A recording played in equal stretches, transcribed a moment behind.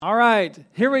All right,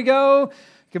 here we go.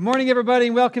 Good morning, everybody,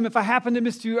 and welcome. If I happened to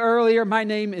miss you earlier, my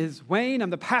name is Wayne. I'm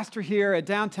the pastor here at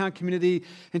Downtown Community,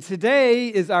 and today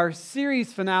is our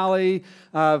series finale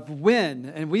of When.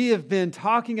 And we have been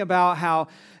talking about how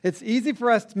it's easy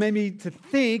for us to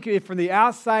think from the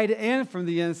outside and from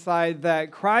the inside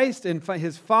that Christ and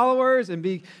his followers and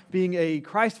being a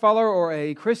Christ follower or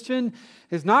a Christian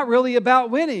is not really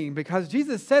about winning, because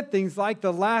Jesus said things like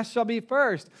the last shall be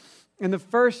first. And the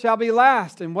first shall be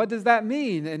last. And what does that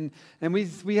mean? And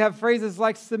we have phrases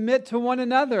like submit to one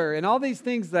another and all these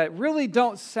things that really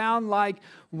don't sound like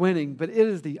winning, but it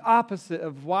is the opposite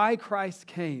of why Christ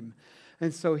came.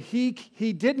 And so he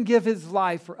didn't give his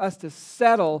life for us to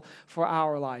settle for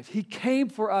our life. He came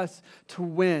for us to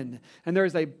win. And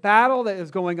there's a battle that is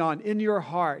going on in your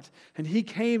heart. And he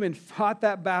came and fought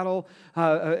that battle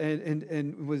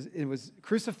and was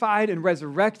crucified and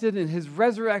resurrected. And his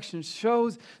resurrection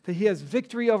shows that he has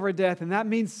victory over death. And that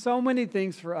means so many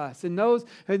things for us. And those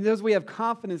we have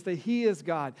confidence that he is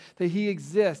God, that he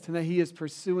exists, and that he is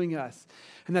pursuing us.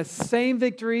 And that same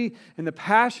victory and the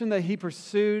passion that he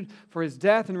pursued for his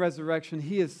death and resurrection,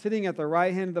 he is sitting at the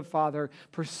right hand of the Father,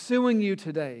 pursuing you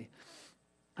today.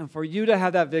 And for you to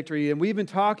have that victory. And we've been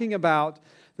talking about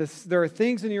this. There are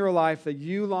things in your life that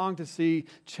you long to see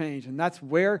change. And that's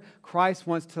where Christ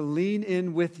wants to lean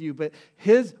in with you. But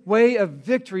his way of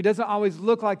victory doesn't always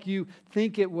look like you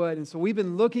think it would. And so we've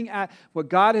been looking at what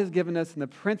God has given us and the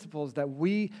principles that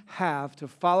we have to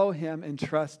follow him and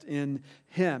trust in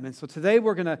him. And so today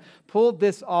we're going to pull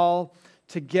this all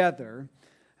together.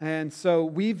 And so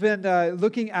we've been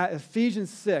looking at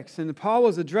Ephesians 6, and Paul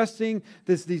was addressing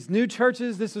these new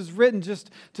churches. This was written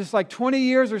just like 20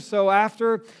 years or so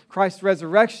after Christ's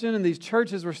resurrection, and these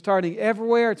churches were starting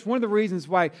everywhere. It's one of the reasons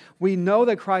why we know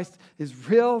that Christ is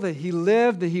real, that he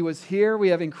lived, that he was here. We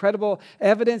have incredible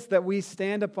evidence that we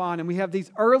stand upon, and we have these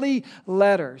early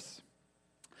letters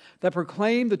that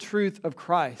proclaim the truth of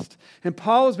Christ. And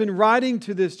Paul has been writing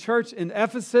to this church in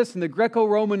Ephesus in the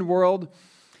Greco-Roman world.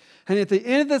 And at the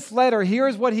end of this letter,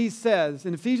 here's what he says.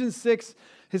 In Ephesians 6,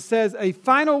 it says, a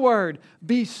final word,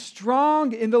 be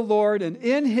strong in the Lord and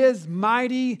in his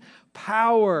mighty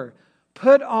power.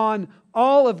 Put on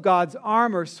all of God's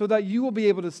armor so that you will be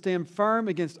able to stand firm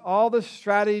against all the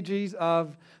strategies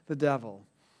of the devil.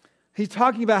 He's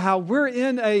talking about how we're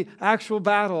in an actual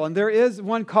battle, and there is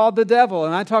one called the devil.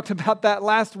 And I talked about that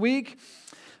last week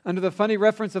under the funny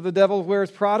reference of the devil wears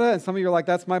Prada, and some of you are like,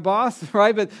 that's my boss,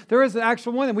 right? But there is an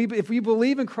actual one, and if we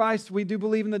believe in Christ, we do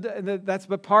believe that's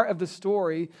a part of the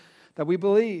story that we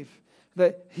believe,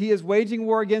 that he is waging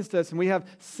war against us, and we have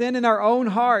sin in our own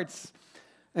hearts,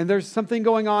 and there's something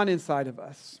going on inside of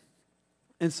us.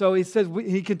 And so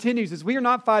he continues, we are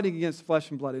not fighting against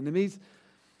flesh and blood enemies.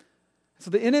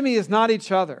 So the enemy is not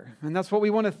each other, and that's what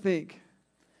we want to think.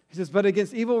 He says, but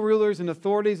against evil rulers and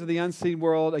authorities of the unseen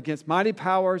world, against mighty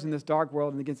powers in this dark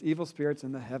world, and against evil spirits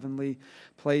in the heavenly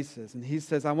places. And he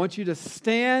says, I want you to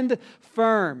stand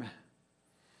firm.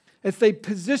 It's a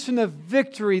position of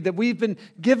victory that we've been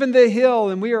given the hill,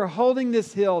 and we are holding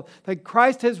this hill that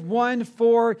Christ has won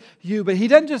for you. But he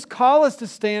doesn't just call us to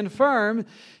stand firm.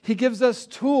 He gives us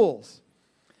tools.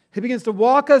 He begins to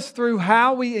walk us through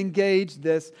how we engage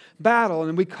this battle.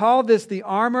 And we call this the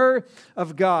armor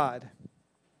of God.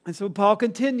 And so Paul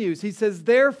continues. He says,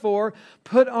 therefore,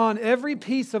 put on every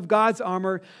piece of God's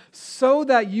armor so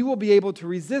that you will be able to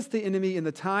resist the enemy in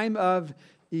the time of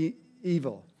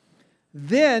evil.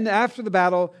 Then, after the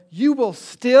battle, you will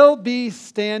still be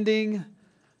standing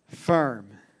firm.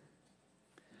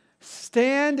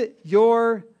 Stand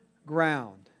your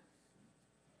ground.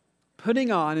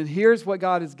 Putting on, and here's what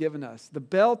God has given us, the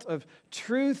belt of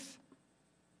truth,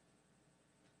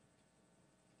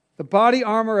 the body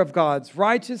armor of God's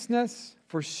righteousness.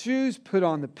 For shoes, put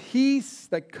on the peace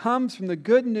that comes from the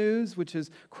good news, which is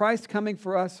Christ coming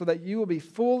for us, so that you will be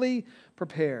fully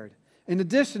prepared. In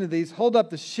addition to these, hold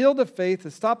up the shield of faith to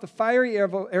stop the fiery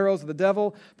arrows of the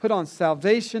devil. Put on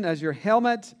salvation as your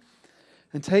helmet,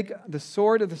 and take the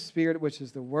sword of the Spirit, which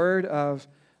is the word of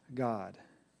God.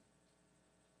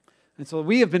 And so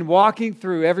we have been walking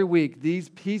through every week these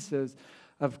pieces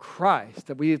of Christ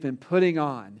that we have been putting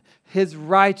on. His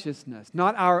righteousness,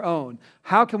 not our own.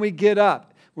 How can we get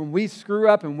up when we screw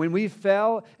up and when we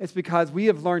fail? It's because we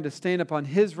have learned to stand upon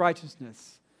his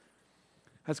righteousness.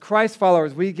 As Christ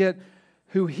followers, we get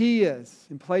who he is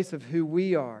in place of who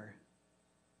we are.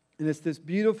 And it's this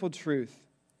beautiful truth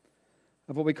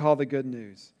of what we call the good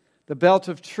news. The belt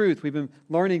of truth. We've been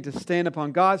learning to stand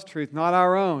upon God's truth, not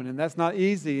our own. And that's not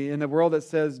easy in a world that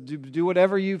says, do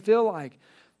whatever you feel like.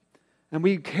 And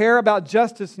we care about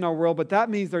justice in our world, but that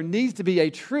means there needs to be a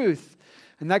truth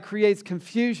And that creates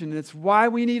confusion. And it's why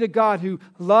we need a God who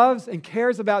loves and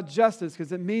cares about justice,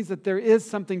 because it means that there is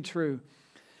something true.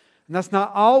 And that's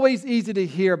not always easy to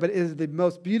hear, but it is the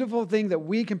most beautiful thing that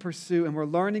we can pursue, and we're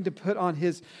learning to put on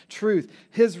His truth,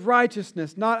 His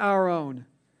righteousness, not our own.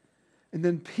 And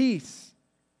then peace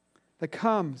that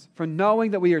comes from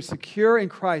knowing that we are secure in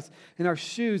Christ. In our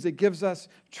shoes, it gives us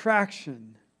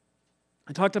traction.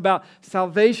 I talked about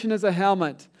salvation as a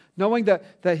helmet, knowing that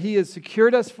He has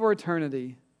secured us for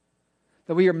eternity,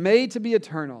 that we are made to be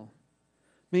eternal,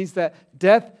 means that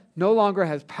death no longer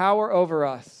has power over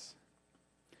us.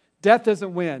 Death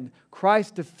doesn't win.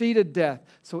 Christ defeated death.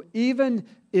 So even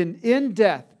in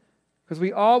death, because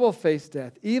we all will face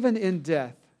death, even in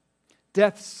death,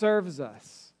 death serves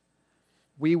us.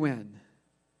 We win.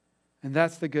 And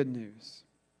that's the good news.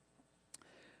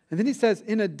 And then he says,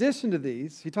 in addition to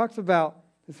these, he talks about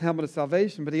this helmet of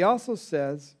salvation, but he also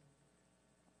says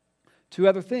two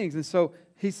other things. And so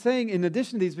he's saying in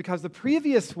addition to these, because the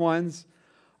previous ones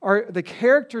are the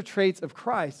character traits of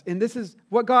Christ. And this is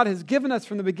what God has given us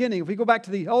from the beginning. If we go back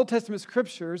to the Old Testament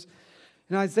scriptures,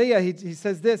 in Isaiah, he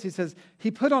says this. He says,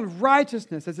 He put on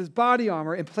righteousness as His body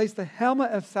armor and placed the helmet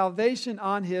of salvation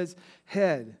on His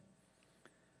head.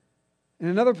 In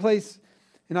another place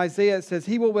in Isaiah, it says,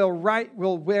 He will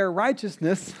wear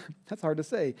righteousness, that's hard to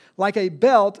say, like a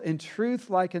belt, and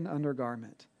truth like an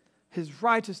undergarment. His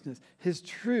righteousness, His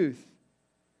truth,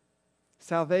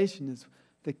 salvation is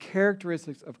the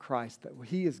characteristics of Christ that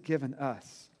He has given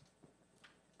us.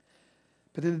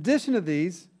 But in addition to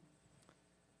these,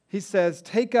 he says,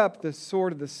 take up the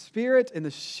sword of the Spirit and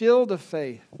the shield of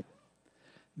faith.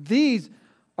 These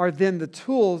are then the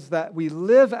tools that we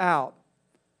live out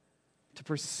to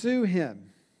pursue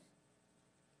Him.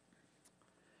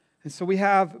 And so we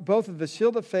have both of the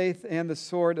shield of faith and the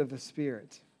sword of the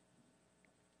Spirit.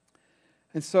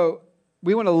 And so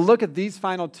we want to look at these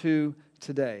final two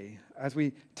today. As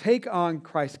we take on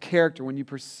Christ's character, when you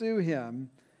pursue Him,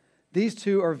 these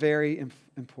two are very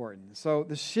important. So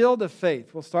the shield of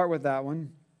faith, we'll start with that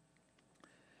one.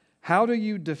 How do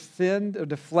you defend or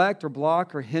deflect or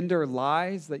block or hinder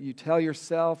lies that you tell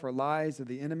yourself or lies of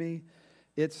the enemy?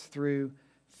 It's through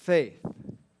faith.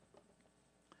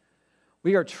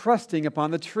 We are trusting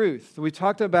upon the truth. So we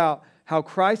talked about how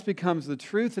Christ becomes the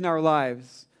truth in our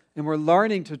lives, and we're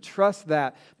learning to trust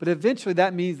that. But eventually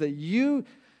that means that you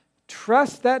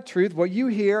trust that truth, what you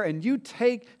hear, and you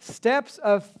take steps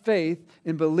of faith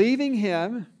in believing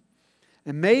Him.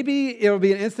 And maybe it'll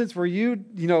be an instance where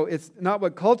it's not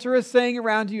what culture is saying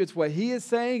around you, it's what He is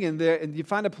saying, and you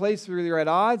find a place where you're at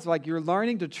odds, like you're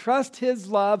learning to trust His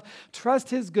love, trust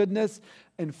His goodness,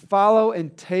 and follow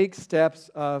and take steps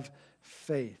of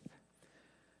faith.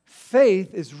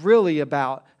 Faith is really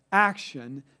about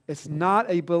action. It's not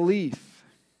a belief.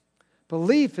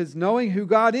 Belief is knowing who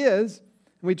God is,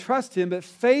 and we trust Him, but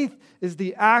faith is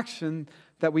the action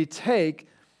that we take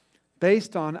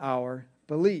based on our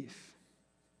belief.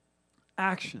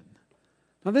 Action.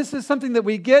 Now, this is something that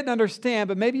we get and understand,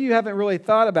 but maybe you haven't really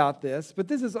thought about this, but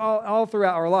this is all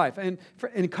throughout our life. And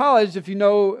in college, if you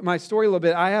know my story a little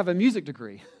bit, I have a music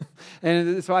degree.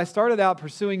 And so I started out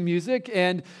pursuing music,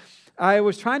 and I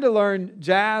was trying to learn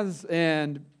jazz,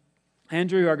 and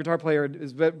Andrew, our guitar player,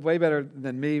 is way better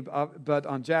than me, but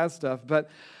on jazz stuff.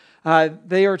 But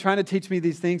they were trying to teach me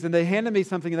these things, and they handed me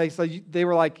something, and they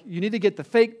were like, you need to get the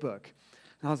fake book.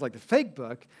 And I was like, the fake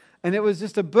book? And it was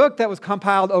just a book that was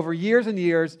compiled over years and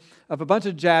years of a bunch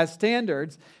of jazz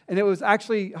standards. And it was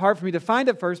actually hard for me to find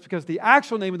at first because the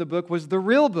actual name of the book was The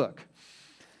Real Book.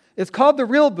 It's called The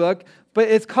Real Book, but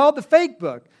it's called The Fake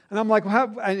Book. And I'm like,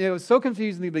 well, and it was so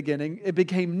confusing in the beginning. It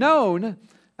became known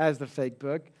as The Fake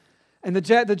Book. And the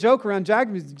joke around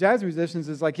jazz musicians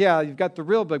is like, yeah, you've got the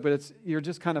real book, but you're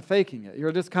just kind of faking it.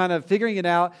 You're just kind of figuring it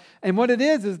out. And what it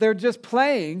is they're just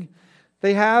playing.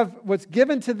 They have what's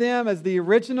given to them as the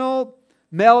original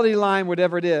melody line,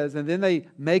 whatever it is, and then they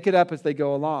make it up as they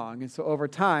go along. And so over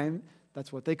time,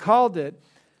 that's what they called it.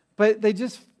 But they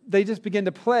just begin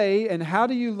to play, and how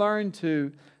do you learn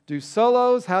to do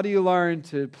solos? How do you learn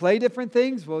to play different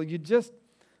things? Well, you just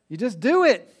do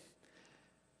it.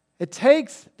 It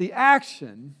takes the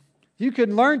action. You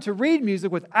can learn to read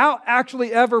music without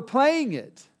actually ever playing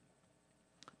it.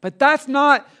 But that's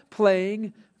not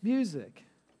playing music.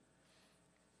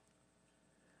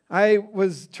 I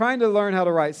was trying to learn how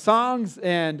to write songs,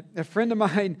 and a friend of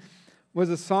mine was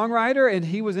a songwriter, and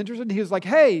he was interested. He was like,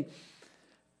 hey,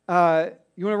 you want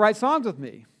to write songs with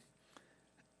me?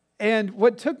 And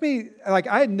what took me,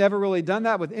 I had never really done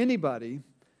that with anybody.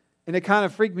 And it kind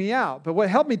of freaked me out. But what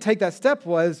helped me take that step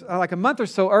was, like a month or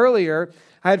so earlier,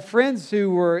 I had friends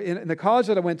who were in the college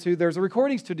that I went to. There's a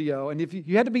recording studio. And if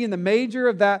you had to be in the major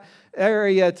of that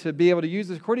area to be able to use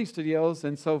the recording studios.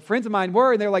 And so friends of mine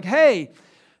were, and they're like, hey,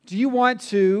 do you want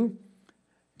to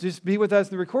just be with us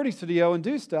in the recording studio and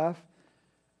do stuff?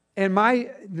 And the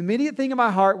immediate thing in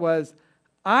my heart was,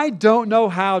 I don't know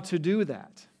how to do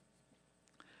that.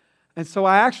 And so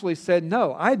I actually said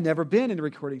no. I had never been in a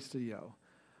recording studio.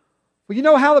 Well, you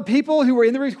know how the people who were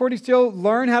in the recording studio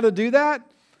learn how to do that?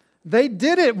 They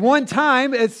did it one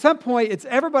time. At some point, it's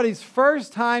everybody's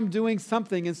first time doing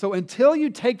something. And so until you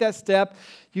take that step,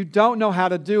 you don't know how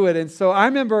to do it. And so I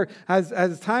remember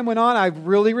as time went on, I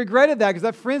really regretted that because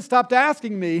that friend stopped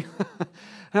asking me.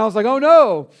 And I was like, oh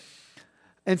no.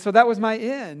 And so that was my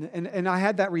in. And I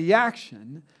had that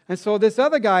reaction. And so this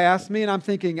other guy asked me, and I'm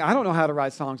thinking, I don't know how to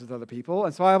write songs with other people.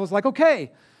 And so I was like,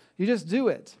 okay, you just do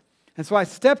it. And so I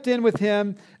stepped in with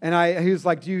him, and he was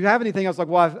like, do you have anything? I was like,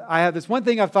 well, I have this one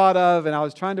thing I've thought of, and I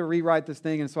was trying to rewrite this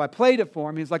thing. And so I played it for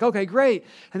him. He was like, okay, great.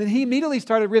 And then he immediately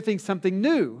started riffing something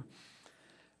new.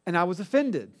 And I was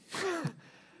offended.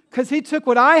 Because he took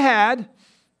what I had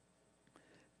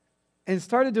and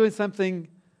started doing something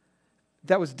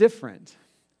that was different.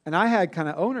 And I had kind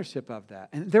of ownership of that.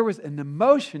 And there was an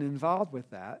emotion involved with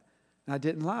that I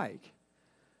didn't like.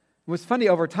 It was funny,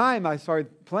 over time I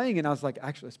started playing and I was like,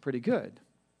 actually, it's pretty good.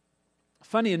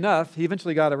 Funny enough, he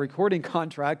eventually got a recording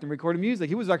contract and recorded music.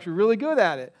 He was actually really good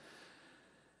at it.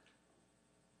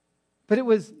 But it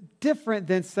was different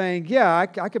than saying, yeah, I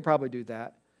could probably do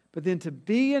that. But then to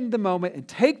be in the moment and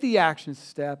take the action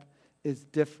step is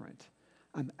different.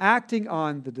 I'm acting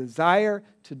on the desire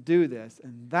to do this,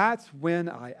 and that's when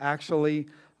I actually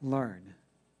learn.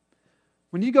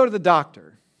 When you go to the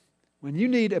doctor, when you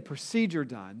need a procedure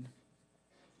done,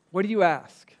 what do you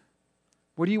ask?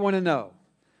 What do you want to know?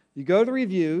 You go to the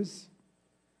reviews,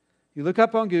 you look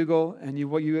up on Google, and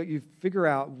you figure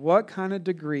out what kind of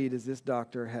degree does this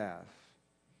doctor have?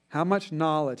 How much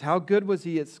knowledge? How good was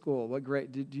he at school? What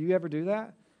grade? Do you ever do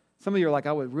that? Some of you are like,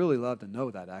 I would really love to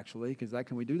know that actually, because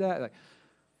can we do that? Like,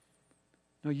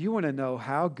 no, you want to know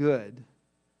how good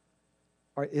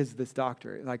is this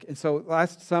doctor. And so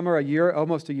last summer,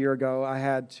 almost a year ago, I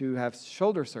had to have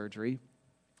shoulder surgery.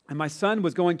 And my son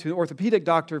was going to an orthopedic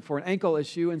doctor for an ankle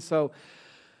issue. And so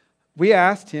we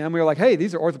asked him, we were like, hey,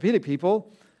 these are orthopedic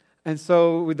people. And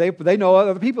so they know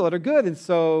other people that are good. And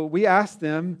so we asked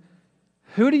them,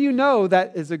 who do you know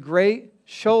that is a great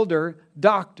shoulder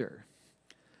doctor?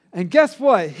 And guess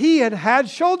what? He had had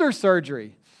shoulder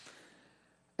surgery.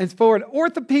 And for an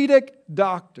orthopedic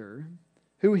doctor,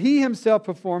 who he himself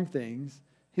performed things,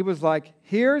 he was like,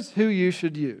 here's who you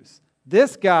should use.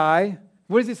 This guy,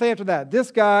 what does he say after that? This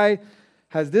guy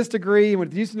has this degree, went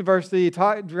to Houston University,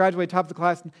 graduated top of the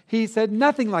class. He said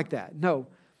nothing like that. No.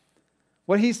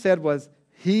 What he said was,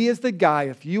 he is the guy,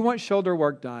 if you want shoulder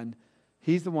work done,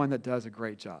 he's the one that does a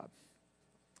great job.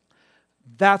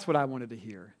 That's what I wanted to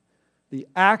hear. The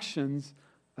actions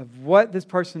of what this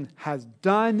person has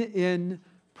done in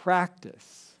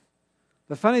practice.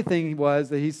 The funny thing was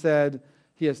that he said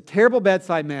he has terrible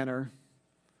bedside manner,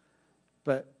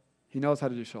 but he knows how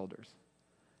to do shoulders.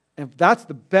 And that's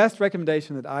the best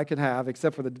recommendation that I could have,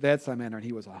 except for the bedside manner. And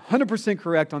he was 100%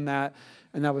 correct on that,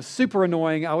 and that was super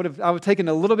annoying. I would have taken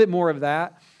a little bit more of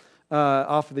that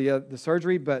off of the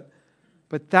surgery, but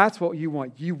that's what you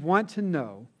want. You want to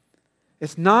know.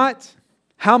 It's not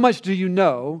how much do you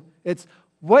know, it's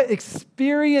what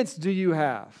experience do you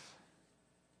have.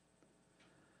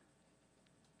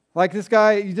 Like this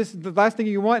guy, the last thing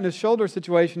you want in a shoulder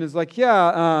situation is like,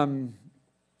 I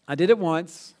did it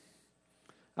once.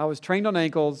 I was trained on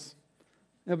ankles.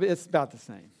 It's about the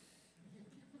same.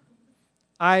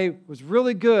 I was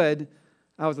really good.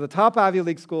 I was at the top Ivy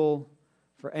League school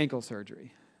for ankle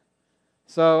surgery.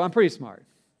 So I'm pretty smart.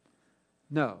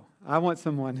 No, I want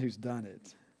someone who's done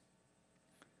it.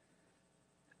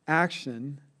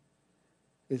 Action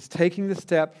is taking the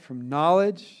step from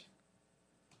knowledge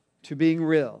to being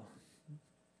real.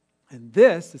 And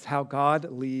this is how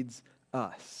God leads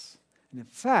us. And in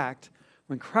fact,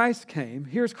 when Christ came,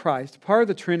 here's Christ, part of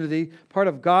the Trinity, part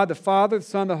of God, the Father, the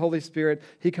Son, the Holy Spirit.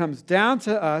 He comes down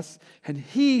to us, and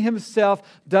He Himself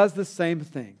does the same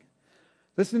thing.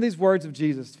 Listen to these words of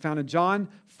Jesus found in John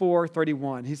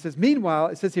 4:31. He says, meanwhile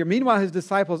His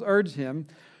disciples urged Him,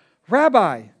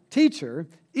 Rabbi, teacher,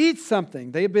 eat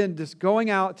something. They had been just going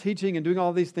out, teaching and doing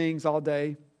all these things all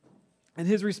day. And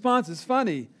His response is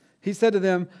funny. He said to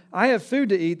them, I have food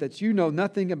to eat that you know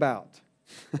nothing about.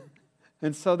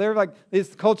 And so they're like,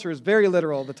 this culture is very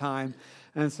literal at the time.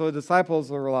 And so the disciples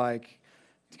were like,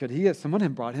 Someone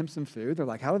had brought him some food. They're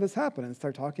like, how did this happen? And they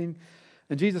start talking.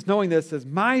 And Jesus, knowing this, says,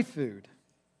 my food.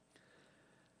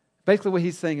 Basically what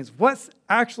he's saying is, what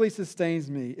actually sustains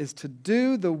me is to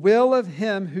do the will of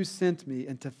him who sent me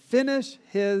and to finish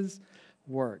his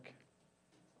work.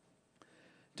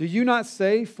 Do you not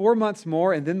say 4 months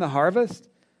more and then the harvest?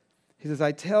 He says,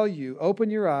 I tell you, open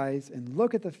your eyes and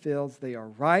look at the fields. They are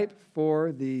ripe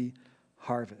for the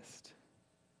harvest.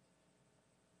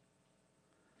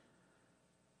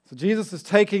 So Jesus is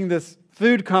taking this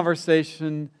food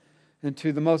conversation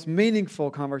into the most meaningful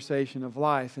conversation of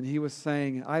life. And he was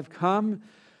saying, I've come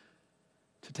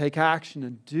to take action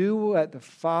and do what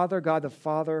God the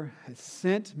Father has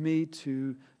sent me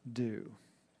to do.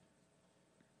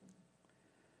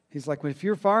 He's like, if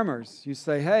you're farmers, you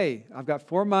say, hey, I've got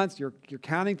 4 months, you're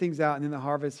counting things out, and then the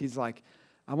harvest, he's like,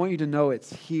 I want you to know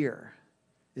it's here.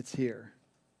 It's here.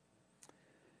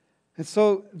 And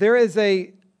so there is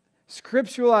a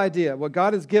scriptural idea, what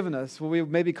God has given us, what we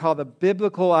maybe call the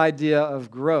biblical idea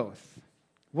of growth.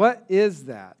 What is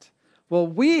that? Well,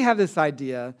 we have this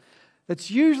idea that's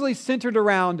usually centered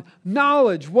around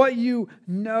knowledge, what you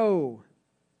know.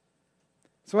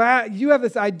 So you have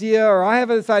this idea, or I have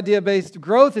this idea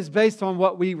growth is based on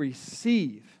what we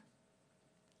receive.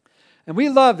 And we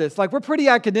love this. Like, we're pretty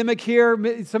academic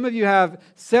here. Some of you have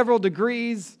several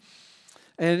degrees.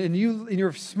 And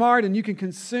you're smart and you can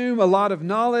consume a lot of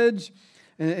knowledge.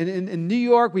 And in New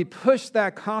York, we push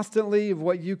that constantly of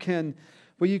what you can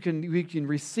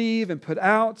receive and put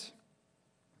out.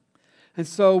 And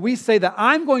so we say that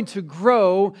I'm going to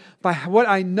grow by what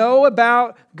I know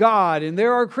about God. And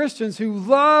there are Christians who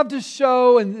love to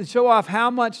show off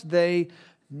how much they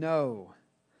know.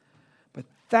 But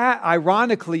that,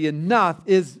 ironically enough,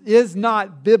 is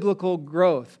not biblical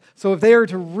growth. So if they are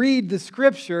to read the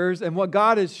Scriptures and what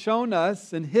God has shown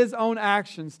us in His own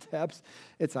action steps,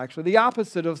 it's actually the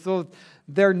opposite. So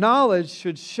their knowledge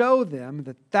should show them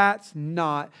that that's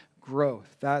not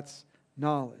growth. That's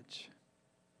knowledge.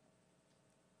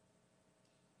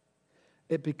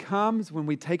 It becomes when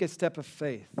we take a step of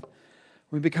faith. When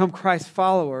we become Christ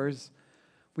followers,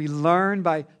 we learn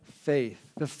by faith.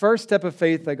 The first step of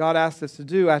faith that God asks us to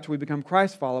do after we become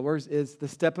Christ followers is the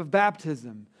step of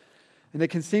baptism. And it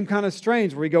can seem kind of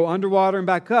strange where we go underwater and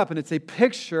back up, and it's a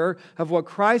picture of what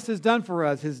Christ has done for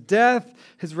us, His death,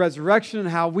 His resurrection, and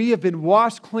how we have been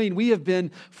washed clean. We have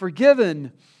been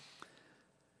forgiven.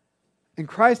 And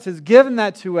Christ has given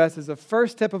that to us as a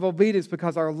first step of obedience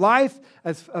because our life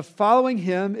of following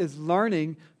Him is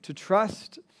learning to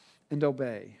trust and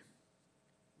obey.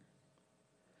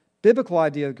 Biblical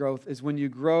idea of growth is when you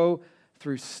grow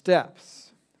through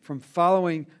steps from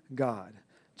following God.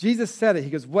 Jesus said it.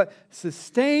 He goes, what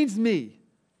sustains me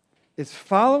is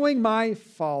following my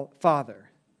Father,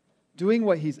 doing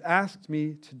what He's asked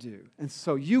me to do. And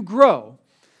so you grow,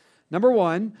 number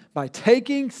one, by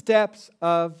taking steps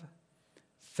of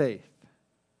faith.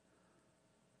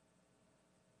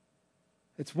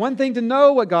 It's one thing to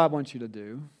know what God wants you to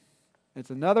do.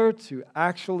 It's another to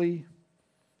actually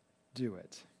do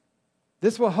it.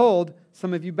 This will hold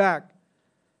some of you back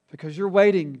because you're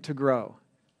waiting to grow.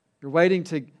 You're waiting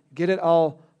to get it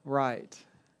all right.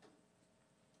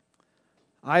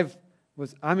 I'm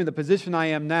in the position I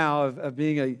am now of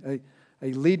being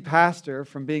a lead pastor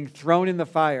from being thrown in the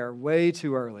fire way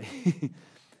too early.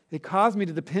 It caused me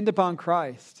to depend upon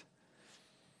Christ.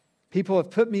 People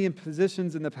have put me in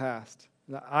positions in the past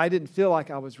that I didn't feel like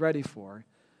I was ready for.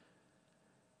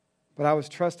 But I was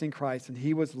trusting Christ and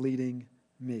He was leading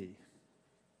me.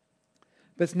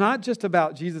 But it's not just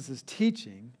about Jesus'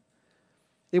 teaching.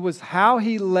 It was how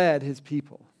He led His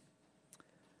people.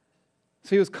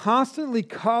 So He was constantly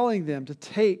calling them to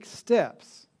take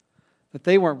steps that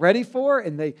they weren't ready for.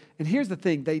 And here's the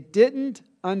thing, they didn't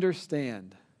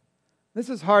understand. This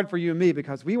is hard for you and me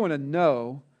because we want to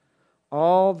know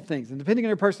all the things. And depending on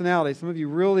your personality, some of you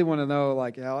really want to know,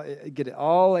 get it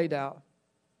all laid out.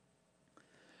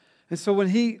 And so when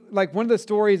one of the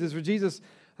stories is where Jesus,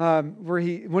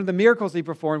 one of the miracles He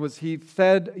performed was He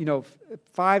fed,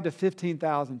 5,000 to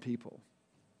 15,000 people.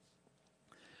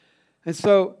 And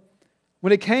so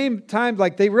when it came time,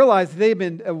 they realized they'd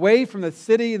been away from the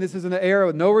city, and this is an era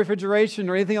with no refrigeration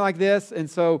or anything like this. And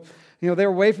so, they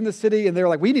were away from the city, and they were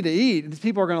like, we need to eat. And these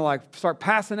people are going to start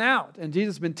passing out. And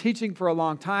Jesus has been teaching for a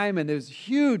long time, and there's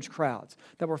huge crowds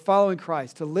that were following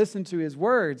Christ to listen to His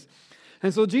words.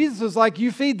 And so Jesus was like,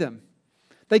 you feed them.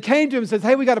 They came to Him and said,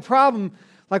 hey, we got a problem.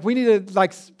 We need to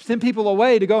send people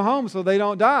away to go home so they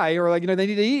don't die, or they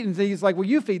need to eat. And so He's like, well,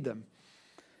 you feed them.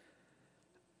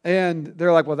 And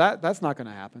they're like, well, that's not going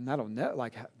to happen. They're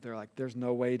like, there's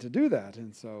no way to do that.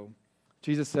 And so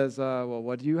Jesus says, well,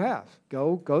 what do you have?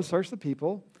 Go search the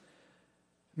people.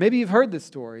 Maybe you've heard this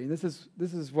story. This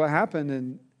is what happened,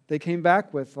 and they came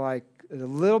back with like a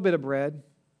little bit of bread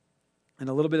and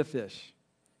a little bit of fish.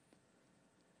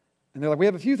 And they're like, we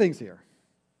have a few things here.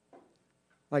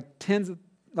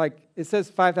 It says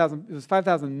 5,000, it was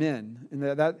 5,000 men. In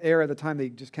that era at the time, they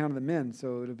just counted the men,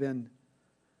 so it would have been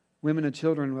women and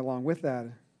children along with that.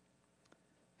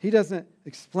 He doesn't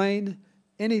explain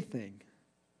anything.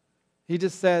 He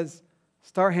just says,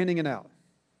 start handing it out.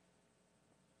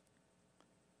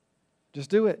 Just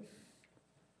do it.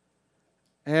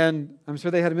 And I'm sure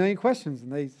they had a million questions,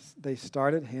 and they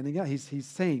started handing out. He's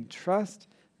saying, trust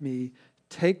me,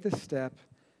 take the step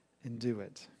and do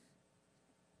it.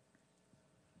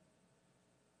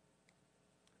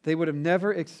 They would have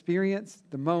never experienced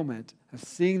the moment of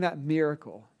seeing that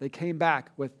miracle. They came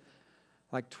back with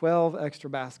like 12 extra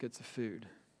baskets of food.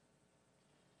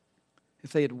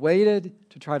 If they had waited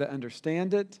to try to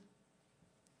understand it,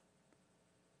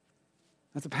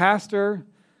 as a pastor,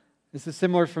 this is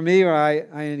similar for me, where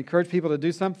I encourage people to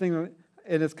do something,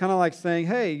 and it's kind of like saying,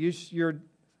 hey, you're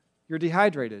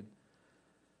dehydrated.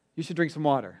 You should drink some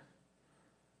water.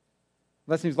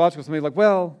 That seems logical. Somebody's like,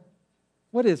 well,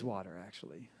 what is water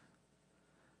actually?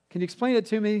 Can you explain it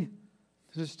to me?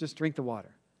 Just drink the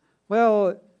water.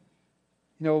 Well,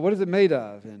 what is it made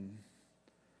of? And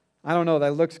I don't know,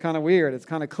 that looks kind of weird. It's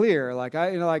kind of clear. Like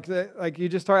you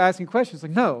just start asking questions.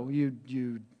 Like, no,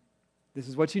 this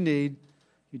is what you need.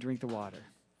 You drink the water.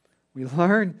 We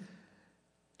learn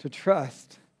to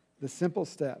trust the simple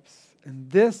steps. And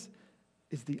this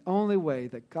is the only way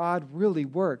that God really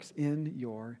works in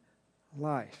your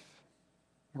life.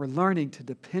 We're learning to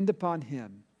depend upon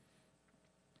Him.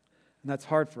 And that's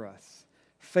hard for us.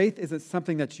 Faith isn't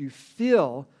something that you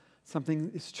feel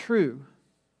something is true.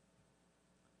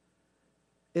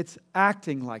 It's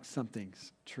acting like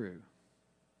something's true.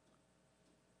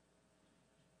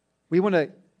 We want to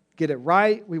get it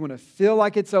right. We want to feel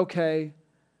like it's okay.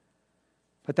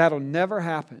 But that'll never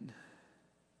happen.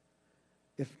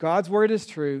 If God's word is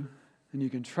true, then you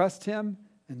can trust Him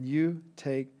and you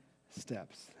take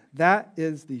steps. That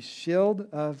is the shield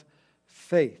of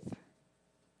faith.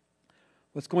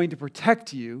 What's going to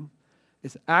protect you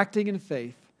is acting in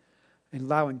faith and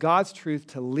allowing God's truth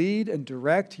to lead and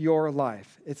direct your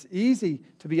life. It's easy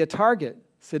to be a target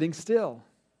sitting still.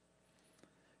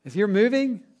 If you're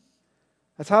moving,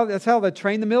 that's how they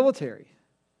train the military.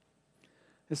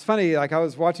 It's funny, like I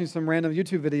was watching some random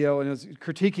YouTube video and it was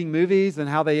critiquing movies and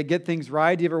how they get things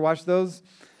right. Do you ever watch those?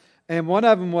 And one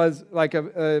of them was like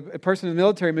a person in the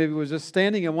military movie was just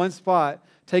standing in one spot,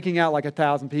 taking out like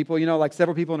 1,000 people, like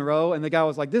several people in a row. And the guy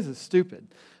was like, this is stupid.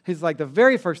 He's like, the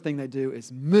very first thing they do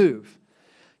is move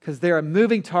because they're a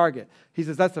moving target. He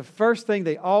says, that's the first thing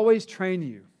they always train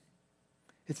you.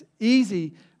 It's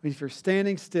easy if you're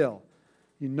standing still.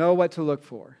 You know what to look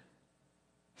for.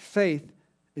 Faith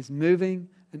is moving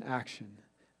in action.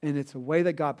 And it's a way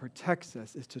that God protects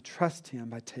us is to trust Him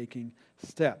by taking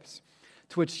steps.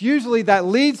 To which usually that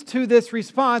leads to this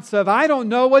response of, I don't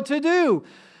know what to do.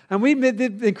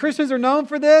 And Christians are known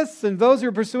for this, and those who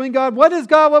are pursuing God, what does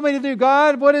God want me to do?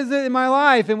 God, what is it in my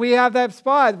life? And we have that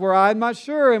spot where I'm not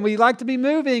sure, and we like to be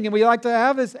moving, and we like to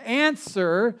have this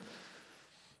answer.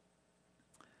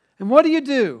 And what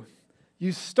do?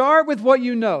 You start with what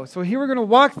you know. So here we're going to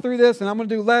walk through this, and I'm going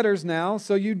to do letters now.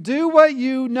 So you do what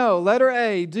you know. Letter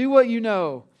A, do what you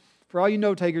know. For all you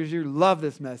note takers, you love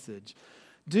this message.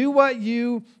 Do what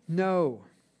you know.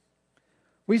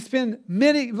 We spend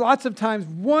lots of times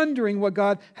wondering what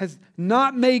God has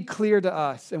not made clear to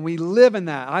us, and we live in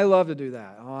that. I love to do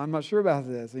that. Oh, I'm not sure about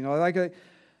this. And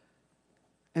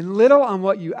little on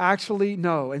what you actually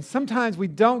know. And sometimes we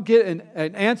don't get an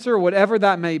answer, whatever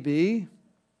that may be.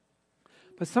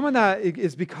 But some of that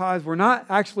is because we're not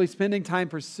actually spending time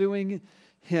pursuing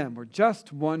Him. We're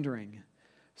just wondering.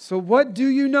 So what do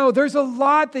you know? There's a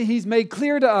lot that He's made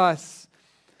clear to us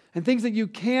and things that you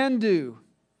can do.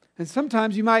 And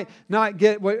sometimes you might not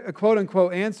get a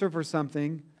quote-unquote answer for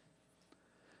something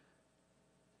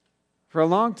for a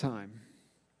long time.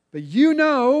 But you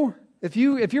know, if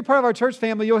you're part of our church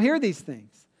family, you'll hear these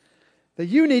things. That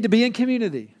you need to be in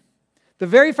community. The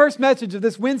very first message of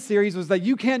this Win series was that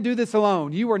you can't do this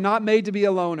alone. You are not made to be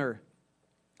a loner.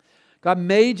 God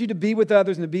made you to be with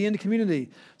others and to be in the community.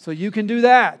 So you can do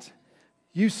that.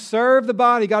 You serve the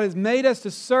body. God has made us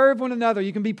to serve one another.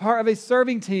 You can be part of a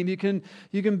serving team. You can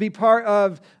be part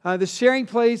of the sharing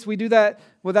place. We do that.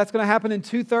 Well, that's going to happen in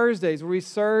 2 Thursdays where we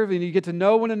serve and you get to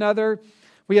know one another.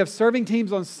 We have serving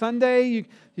teams on Sunday.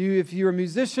 If you're a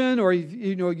musician or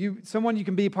someone, you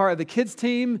can be part of the kids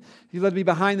team. If you love to be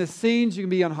behind the scenes, you can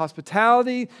be on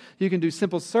hospitality. You can do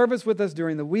simple service with us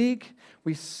during the week.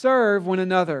 We serve one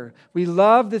another. We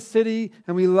love the city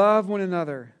and we love one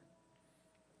another.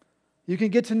 You can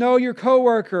get to know your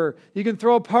coworker. You can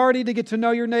throw a party to get to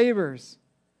know your neighbors.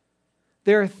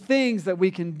 There are things that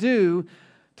we can do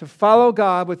to follow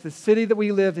God with the city that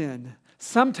we live in.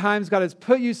 Sometimes God has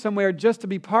put you somewhere just to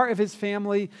be part of His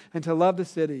family and to love the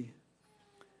city.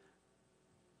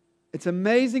 It's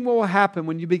amazing what will happen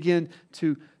when you begin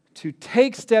to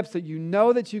take steps that you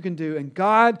know that you can do. And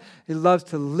God loves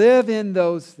to live in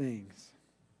those things.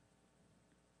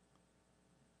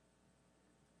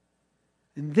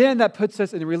 And then that puts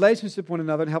us in a relationship with one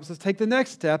another and helps us take the next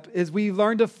step is we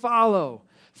learn to follow.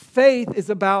 Faith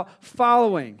is about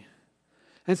following.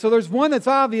 And so there's one that's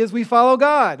obvious, we follow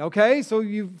God, okay? So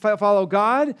you follow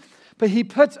God, but He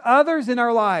puts others in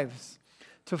our lives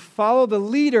to follow the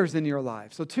leaders in your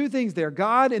life. So two things there,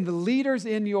 God and the leaders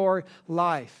in your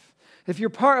life. If you're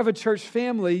part of a church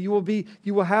family, you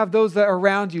will have those that are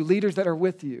around you, leaders that are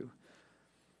with you.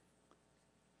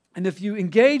 And if you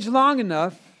engage long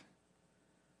enough,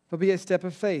 there'll be a step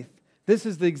of faith. This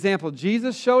is the example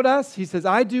Jesus showed us. He says,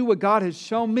 I do what God has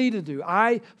shown me to do.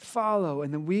 I follow.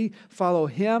 And then we follow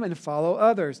Him and follow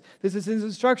others. This is His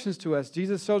instructions to us.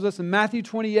 Jesus shows us in Matthew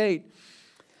 28. It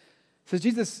says,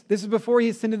 Jesus, this is before He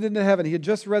ascended into heaven. He had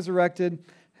just resurrected.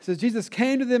 It says, Jesus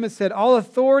came to them and said, all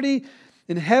authority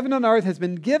in heaven and on earth has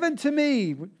been given to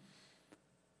me.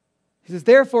 He says,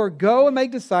 therefore, go and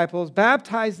make disciples,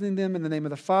 baptizing them in the name of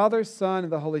the Father, Son,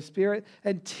 and the Holy Spirit,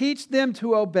 and teach them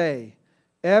to obey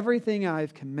everything I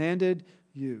have commanded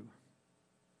you.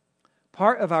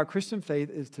 Part of our Christian faith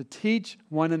is to teach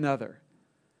one another.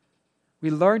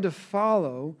 We learn to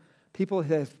follow people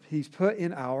that He's put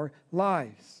in our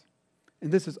lives.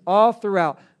 And this is all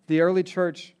throughout the early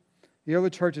church, the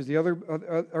early churches, the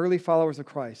early followers of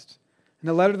Christ. In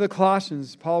the letter to the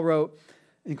Colossians, Paul wrote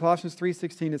in Colossians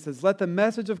 3:16, it says, let the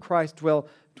message of Christ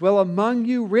dwell among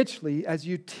you richly as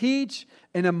you teach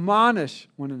and admonish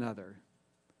one another.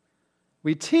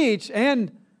 We teach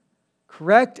and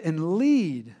correct and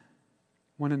lead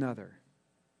one another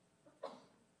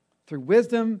through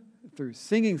wisdom, through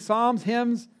singing psalms,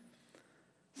 hymns,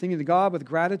 singing to God with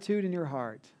gratitude in your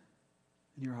heart,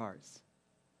 in your hearts.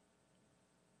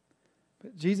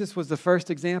 But Jesus was the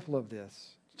first example of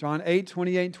this. John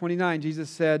 8:28-29, Jesus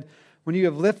said, when you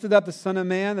have lifted up the Son of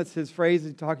Man, that's His phrase,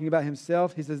 He's talking about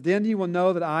Himself. He says, then you will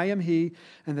know that I am He,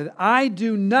 and that I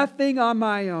do nothing on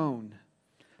my own,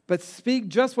 but speak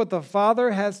just what the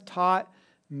Father has taught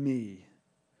me.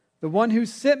 The one who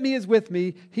sent me is with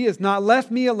me. He has not left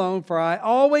me alone, for I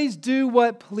always do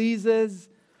what pleases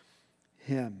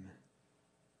Him.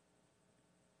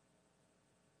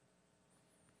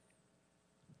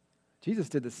 Jesus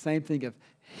did the same thing. If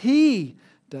He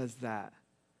does that,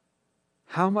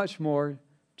 how much more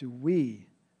do we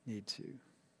need to?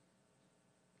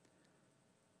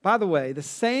 By the way, the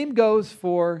same goes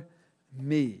for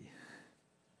me.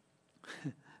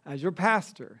 As your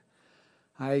pastor,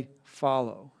 I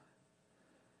follow.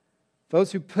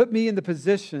 Those who put me in the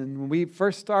position when we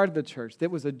first started the church, it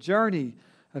was a journey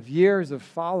of years of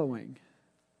following,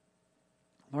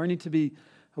 learning to be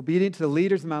obedient to the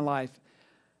leaders in my life.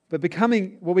 But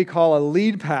becoming what we call a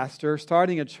lead pastor,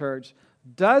 starting a church,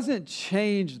 doesn't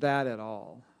change that at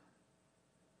all.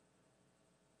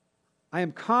 I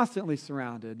am constantly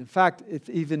surrounded, in fact, it's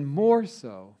even more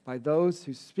so, by those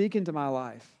who speak into my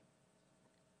life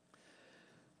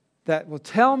that will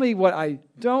tell me what I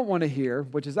don't want to hear,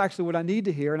 which is actually what I need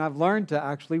to hear, and I've learned to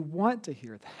actually want to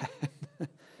hear that.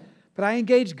 But I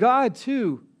engage God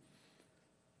too.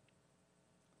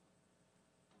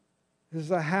 This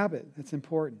is a habit that's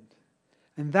important.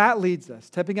 And that leads us,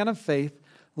 stepping out of faith,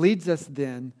 leads us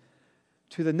then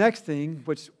to the next thing,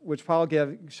 which Paul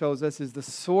shows us, is the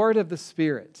sword of the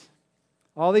Spirit.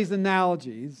 All these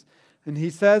analogies, and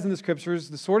he says in the Scriptures,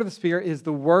 the sword of the Spirit is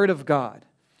the Word of God.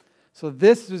 So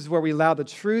this is where we allow the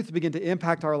truth to begin to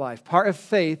impact our life. Part of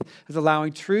faith is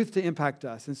allowing truth to impact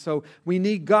us. And so we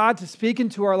need God to speak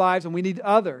into our lives, and we need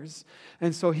others.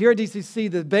 And so here at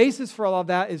DCC, the basis for all of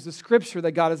that is the Scripture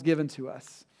that God has given to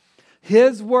us.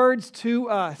 His words to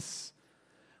us.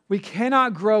 We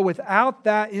cannot grow without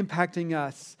that impacting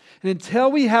us. And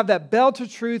until we have that belt of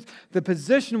truth, the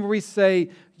position where we say,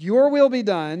 your will be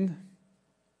done,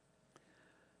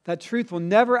 that truth will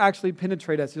never actually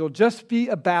penetrate us. It'll just be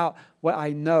about what I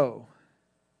know.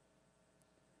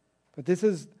 But this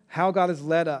is how God has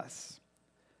led us.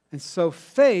 And so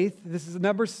faith, this is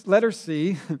letter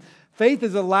C, faith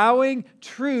is allowing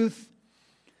truth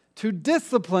to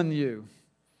discipline you.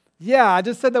 Yeah, I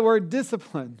just said the word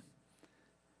discipline.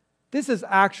 This is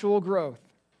actual growth.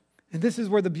 And this is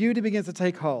where the beauty begins to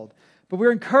take hold. But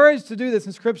we're encouraged to do this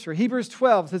in Scripture. Hebrews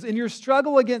 12 says, in your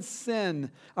struggle against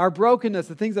sin, our brokenness,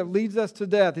 the things that leads us to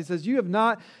death, he says, you have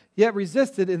not yet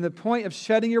resisted in the point of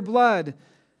shedding your blood.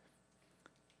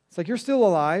 It's like you're still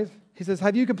alive. He says,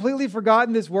 have you completely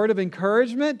forgotten this word of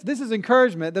encouragement? This is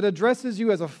encouragement that addresses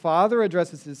you as a father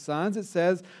addresses his sons. It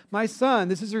says, my son,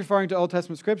 this is referring to Old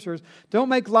Testament scriptures, don't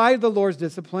make light of the Lord's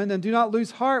discipline and do not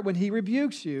lose heart when he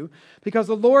rebukes you, because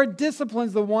the Lord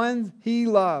disciplines the ones he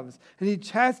loves, and he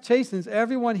chastens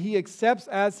everyone he accepts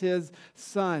as his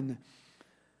son.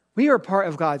 We are part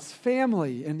of God's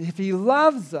family, and if he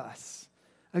loves us,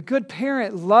 a good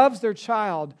parent loves their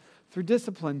child through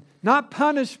discipline, not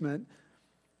punishment.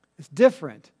 It's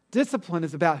different. Discipline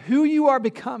is about who you are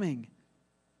becoming.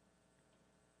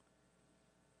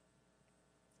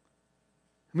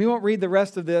 And we won't read the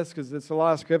rest of this because it's a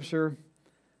lot of scripture,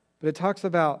 but it talks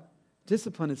about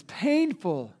discipline is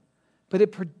painful, but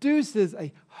it produces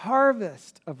a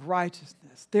harvest of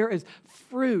righteousness. There is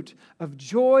fruit of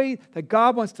joy that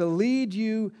God wants to lead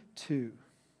you to.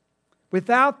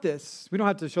 Without this, we don't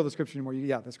have to show the scripture anymore.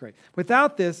 Yeah, that's great.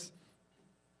 Without this,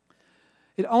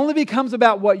 it only becomes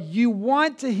about what you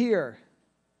want to hear.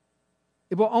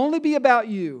 It will only be about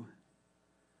you.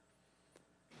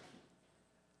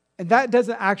 And that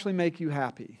doesn't actually make you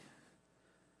happy.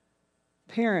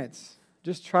 Parents,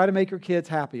 just try to make your kids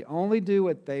happy. Only do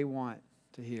what they want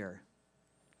to hear.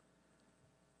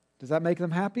 Does that make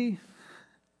them happy?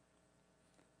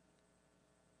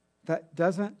 That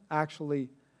doesn't actually,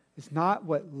 it's not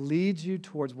what leads you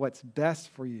towards what's best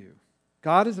for you.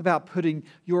 God is about putting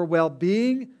your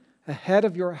well-being ahead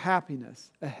of your happiness,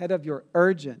 ahead of your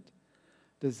urgent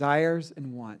desires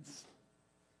and wants.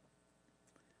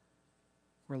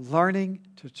 We're learning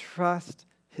to trust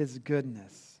his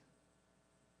goodness.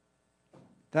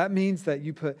 That means that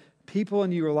you put people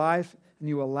in your life and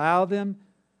you allow them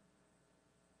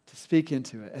to speak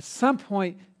into it. At some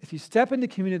point, if you step into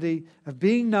community of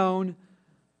being known,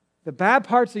 the bad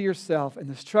parts of yourself and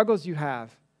the struggles you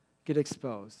have get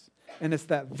exposed. And it's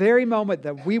that very moment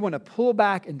that we want to pull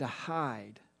back and to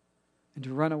hide and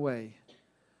to run away.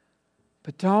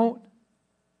 But don't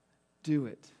do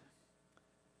it.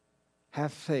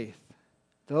 Have faith.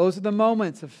 Those are the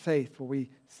moments of faith where we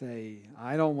say,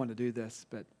 I don't want to do this,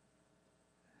 but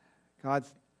God,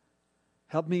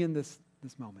 help me in this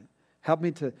moment. Help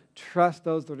me to trust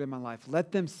those that are in my life.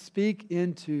 Let them speak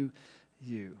into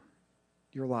you,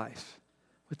 your life,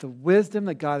 with the wisdom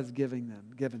that God has given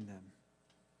them.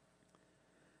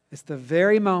 It's the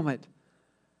very moment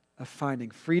of finding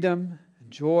freedom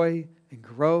and joy and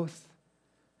growth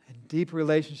and deep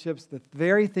relationships, the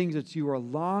very things that you are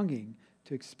longing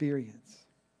to experience.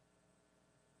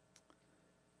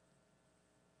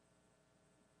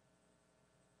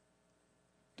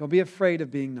 Don't be afraid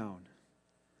of being known.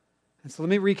 And so let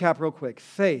me recap real quick.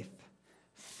 Faith.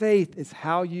 Faith is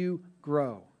how you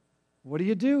grow. What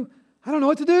do? I don't know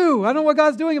what to do. I don't know what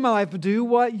God's doing in my life, but do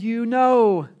what you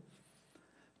know.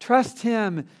 Trust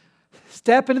him.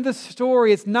 Step into the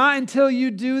story. It's not until you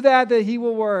do that he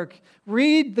will work.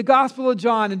 Read the Gospel of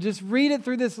John and just read it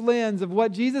through this lens of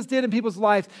what Jesus did in people's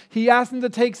lives. He asked them to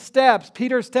take steps.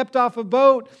 Peter stepped off a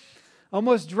boat,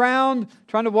 almost drowned,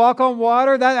 trying to walk on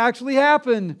water. That actually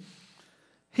happened.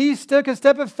 He took a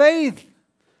step of faith.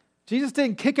 Jesus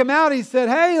didn't kick him out. He said,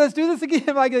 hey, let's do this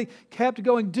again. Like he kept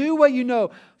going. Do what you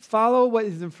know. Follow what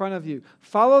is in front of you.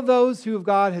 Follow those who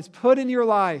God has put in your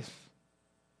life.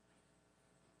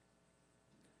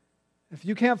 If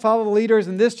you can't follow the leaders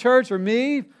in this church or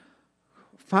me,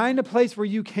 find a place where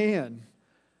you can.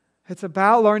 It's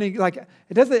about learning. Like,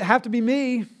 it doesn't have to be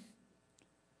me,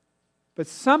 but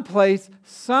someplace,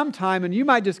 sometime, and you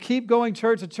might just keep going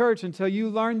church to church until you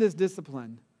learn this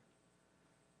discipline.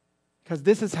 Because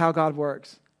this is how God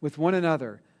works with one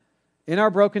another. In our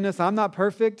brokenness, I'm not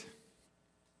perfect,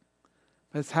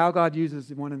 but it's how God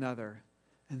uses one another.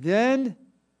 And then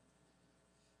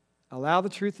allow the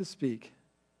truth to speak.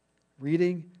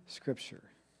 Reading Scripture.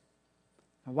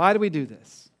 Now, why do we do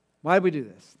this? Why do we do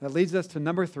this? That leads us to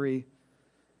number 3.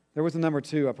 There was a number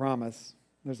 2, I promise.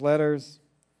 There's letters.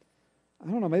 I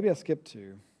don't know, maybe I skipped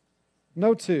 2.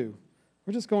 No 2.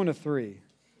 We're just going to 3.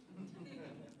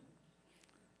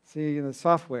 See, the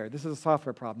software. This is a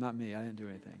software problem, not me. I didn't do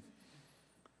anything.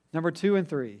 Number 2 and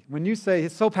 3. When you say,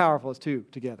 it's so powerful, it's 2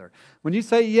 together. When you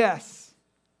say yes,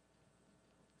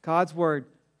 God's Word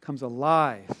comes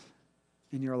alive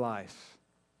in your life.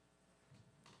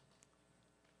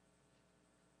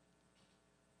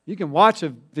 You can watch a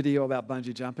video about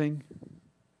bungee jumping,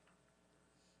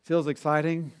 Feels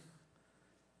exciting.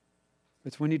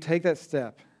 It's when you take that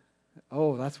step.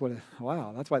 Oh, that's why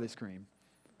they scream.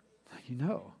 You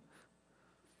know.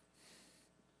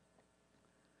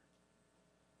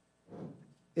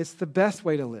 It's the best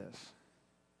way to live.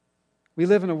 We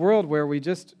live in a world where we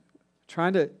just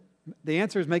the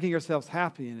answer is making ourselves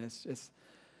happy, and it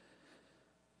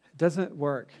doesn't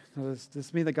work. Does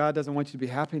this mean that God doesn't want you to be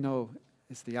happy? No,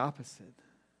 it's the opposite.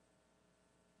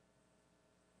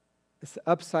 It's the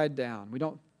upside down. We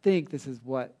don't think this is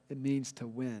what it means to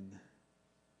win.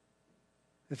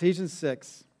 Ephesians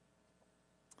 6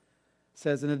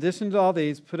 says, in addition to all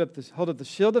these, hold up the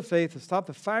shield of faith to stop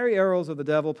the fiery arrows of the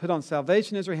devil, put on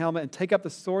salvation as your helmet, and take up the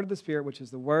sword of the Spirit, which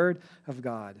is the word of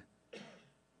God.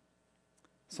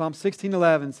 Psalm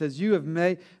 16:11 says,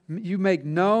 you make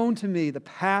known to me the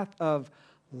path of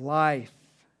life.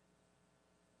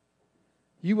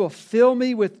 You will fill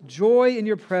me with joy in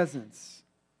your presence.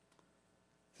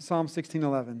 Psalm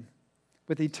 16:11,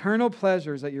 with eternal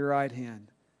pleasures at your right hand.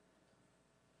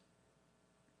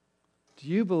 Do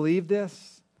you believe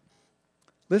this?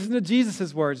 Listen to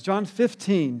Jesus' words. John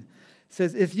 15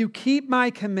 says, if you keep my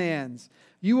commands,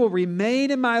 you will remain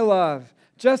in my love,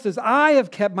 just as I have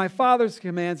kept my Father's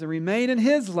commands and remain in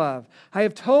his love. I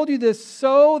have told you this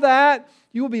so that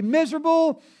you will be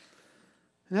miserable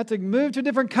and have to move to a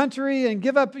different country and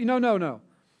give up. No.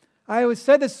 I always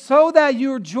said this so that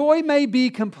your joy may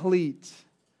be complete.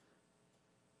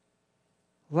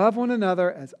 Love one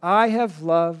another as I have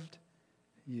loved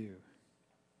you.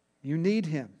 You need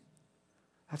him.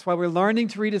 That's why we're learning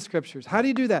to read the Scriptures. How do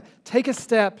you do that? Take a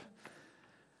step.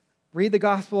 Read the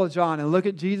Gospel of John and look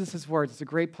at Jesus' words. It's a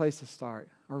great place to start.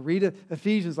 Or read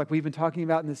Ephesians like we've been talking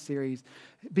about in this series.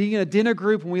 Being in a dinner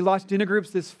group, when we launched dinner groups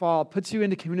this fall, puts you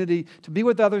into community to be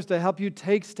with others to help you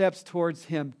take steps towards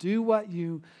him. Do what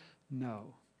you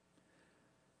know.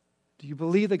 Do you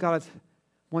believe that God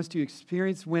wants to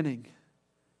experience winning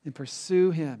and pursue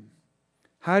him?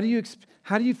 How do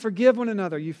you forgive one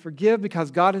another? You forgive because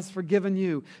God has forgiven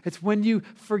you. It's when you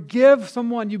forgive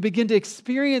someone, you begin to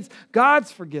experience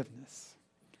God's forgiveness.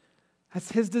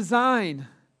 That's his design.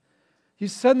 You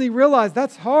suddenly realize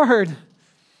that's hard.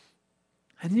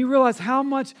 And you realize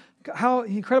how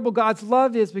incredible God's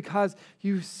love is because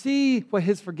you see what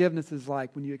his forgiveness is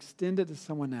like when you extend it to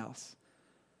someone else.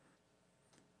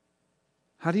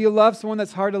 How do you love someone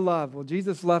that's hard to love? Well,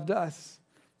 Jesus loved us.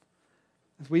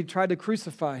 As we tried to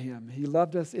crucify him, he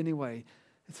loved us anyway.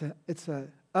 It's a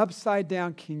upside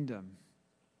down kingdom.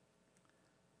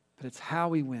 But it's how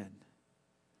we win.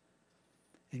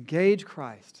 Engage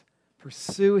Christ.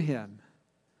 Pursue him.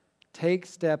 Take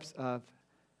steps of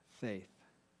faith.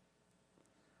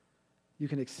 You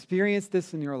can experience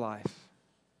this in your life.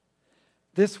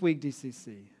 This week,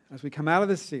 DCC, as we come out of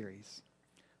this series,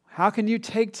 how can you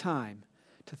take time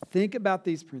to think about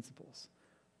these principles?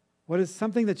 What is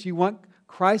something that you want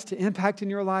Christ to impact in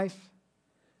your life?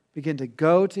 Begin to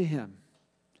go to him.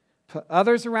 Put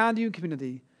others around you in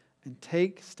community and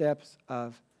take steps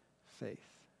of faith.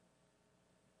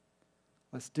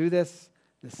 Let's do this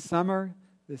summer,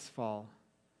 this fall,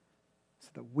 so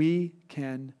that we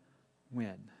can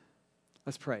win.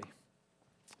 Let's pray.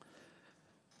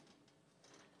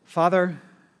 Father,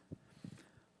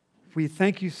 we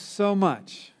thank you so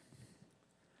much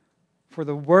for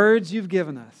the words you've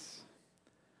given us.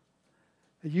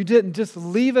 You didn't just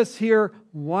leave us here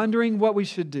wondering what we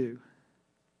should do.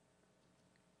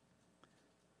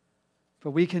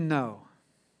 But we can know.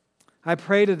 I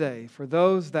pray today for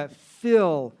those that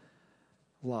feel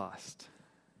lost.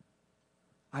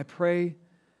 I pray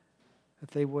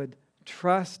that they would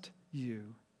trust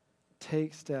you,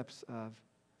 take steps of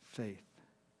faith.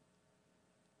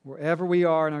 Wherever we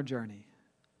are in our journey.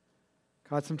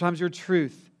 God, sometimes your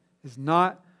truth is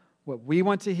not what we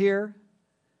want to hear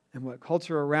and what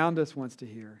culture around us wants to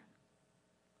hear.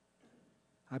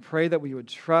 I pray that we would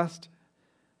trust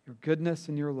your goodness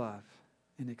and your love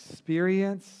and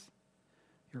experience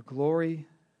your glory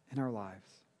in our lives,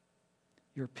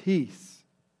 your peace,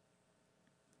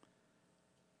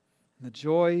 and the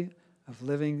joy of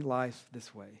living life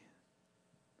this way.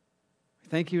 We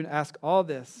thank you and ask all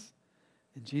this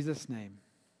in Jesus' name.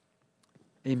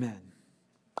 Amen.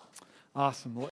 Awesome.